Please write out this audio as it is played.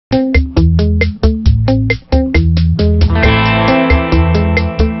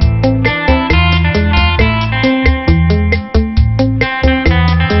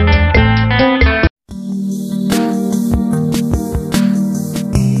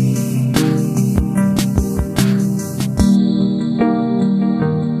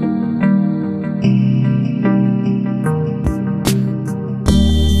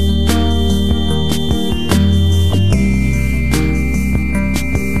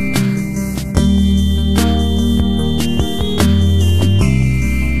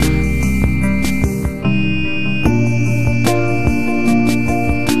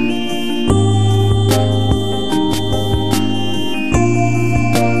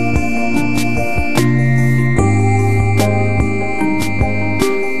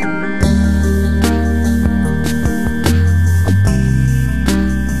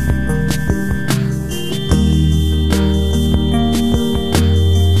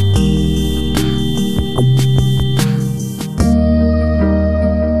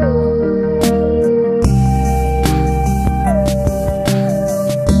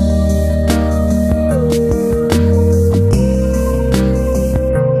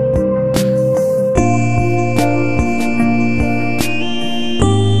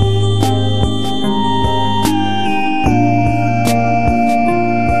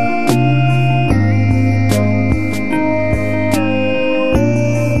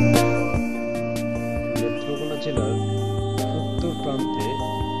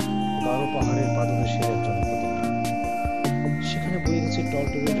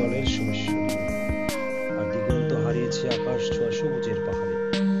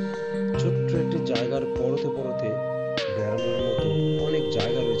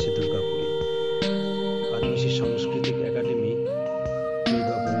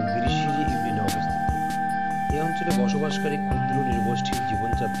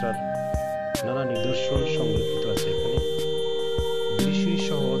যাত্রার নানা নিদর্শন সংরক্ষিত আছে এখানে। বিরিশিরি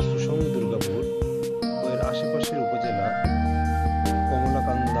শহর সুসং দুর্গাপুর ও এর আশেপাশের উপজেলা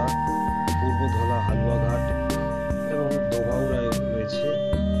কমলাকান্দা, পূর্বধলা, হালুয়াঘাট এবং দোবাউড়ায় রয়েছে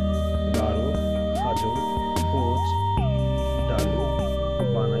গারো, হাজং, কোচ, ডালু,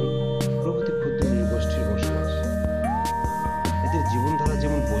 বানাই প্রভৃতি ক্ষুদ্র নৃগোষ্ঠীর বসবাস। এদের জীবনধারা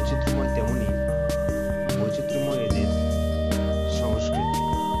যেমন বৈচিত্র্যময়, তেমনি বৈচিত্র্যময় এদের সংস্কৃতি।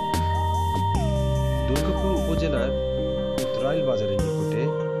 দুর্গাপুর উপজেলার উত্তরাইল বাজারের নিকটে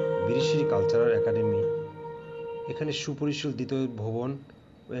বিরিশিরি কালচারাল একাডেমি, এখানে সুপরিসর দ্বিতল ভবন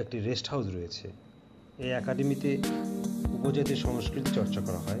ও একটি রেস্ট হাউস রয়েছে। এই একাডেমিতে উপজাতির সংস্কৃতি চর্চা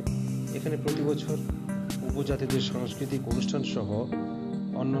করা হয়। এখানে প্রতি বছর উপজাতিদের সাংস্কৃতিক অনুষ্ঠান সহ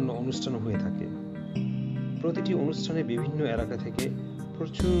অন্যান্য অনুষ্ঠান হয়ে থাকে। প্রতিটি অনুষ্ঠানে বিভিন্ন এলাকা থেকে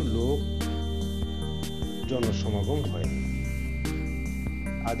প্রচুর লোক জনসমাগম হয়।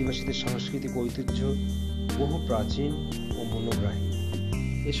 আদিবাসীদের সাংস্কৃতিক ঐতিহ্য বহু প্রাচীন ও মনোগ্রাহী।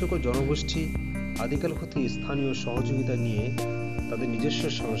 এ সকল জনগোষ্ঠী আদিকাল হতে স্থানীয় সহযোগিতা নিয়ে তাদের নিজস্ব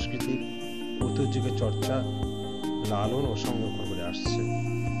সাংস্কৃতিক ঐতিহ্যকে চর্চা, লালন ও সংরক্ষণ করে আসছে।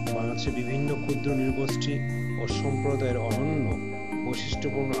 বাংলাদেশের বিভিন্ন ক্ষুদ্র নৃগোষ্ঠী ও সম্প্রদায়ের অনন্য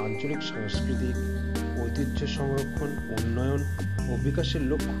বৈশিষ্ট্যপূর্ণ আঞ্চলিক সাংস্কৃতিক ঐতিহ্য সংরক্ষণ, উন্নয়ন ও বিকাশের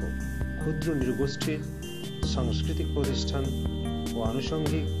লক্ষ্য ক্ষুদ্র নৃগোষ্ঠীর সাংস্কৃতিক প্রতিষ্ঠান ও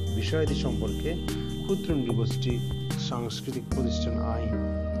আনুষঙ্গিক বিষয়াদি সম্পর্কে ক্ষুদ্র নৃগোষ্ঠী সাংস্কৃতিক প্রতিষ্ঠান আইন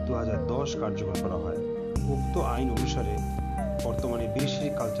 2010 কার্যকর করা হয়। উক্ত আইন অনুসারে বর্তমানে বিরিশিরি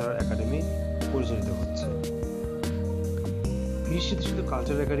কালচারাল একাডেমি পরিচালিত হচ্ছে। বিরিশিরিতে শুধু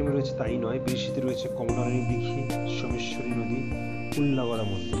কালচারাল একাডেমি রয়েছে তাই নয়, বিরিশিরিতে রয়েছে কমলারানী দিঘি, সোমেশ্বরী নদী, উল্লাগড়া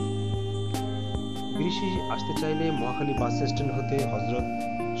মন্দির। বিরিশিরি আসতে চাইলে মহাখালী বাস স্ট্যান্ড হতে হজরত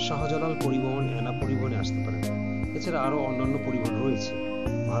শাহজালাল পরিবহন, এনা পরিবহনে আসতে পারেন। এছাড়া আরও অন্যান্য পরিবহন রয়েছে।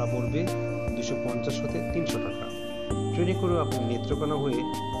 ভাড়া পড়বে 250 হতে 300 টাকা। ট্রেনে করেও আপনি নেত্রকোনা হয়ে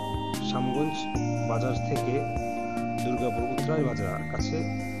শ্যামগঞ্জ বাজার থেকে দুর্গাপুর উত্তরাইল বাজার কাছে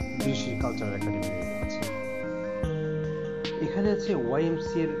বিরিশিরি কালচারাল একাডেমি আছে। এখানে আছে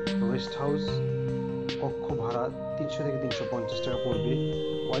YMCA এর রেস্ট হাউস, কক্ষ ভাড়া 300 থেকে 350 টাকা পড়বে।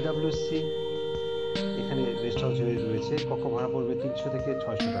 YWC এখানে রেস্ট হাউস রয়েছে, কক্ষ ভাড়া পড়বে 300 থেকে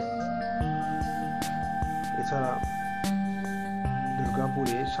 600 টাকা। এছাড়া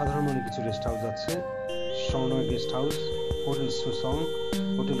দুর্গাপুরে সাধারণ অনেক কিছু রেস্ট হাউস আছে। সমন্বয় guest house, hotel Susang,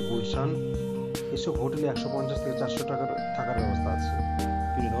 hotel Gulshan, এসব হোটেলে 150 থেকে 400 টাকার থাকার ব্যবস্থা আছে।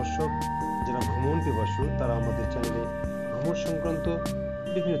 প্রিয় দর্শক, যারা ভ্রমণ পিপাসু তারা আমাদের চ্যানেলে ভ্রমণ সংক্রান্ত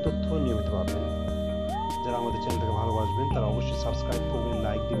বিভিন্ন তথ্য নিয়মিত পাবেন। যারা আমাদের চ্যানেলটাকে ভালোবাসবেন তারা অবশ্যই সাবস্ক্রাইব করবেন,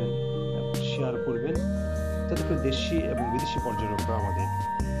 লাইক দিবেন, শেয়ার করবেন, যাতে করে দেশি এবং বিদেশি পর্যটকরা আমাদের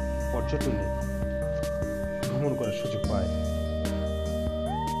পর্যটনে ভ্রমণ করার সুযোগ পায়।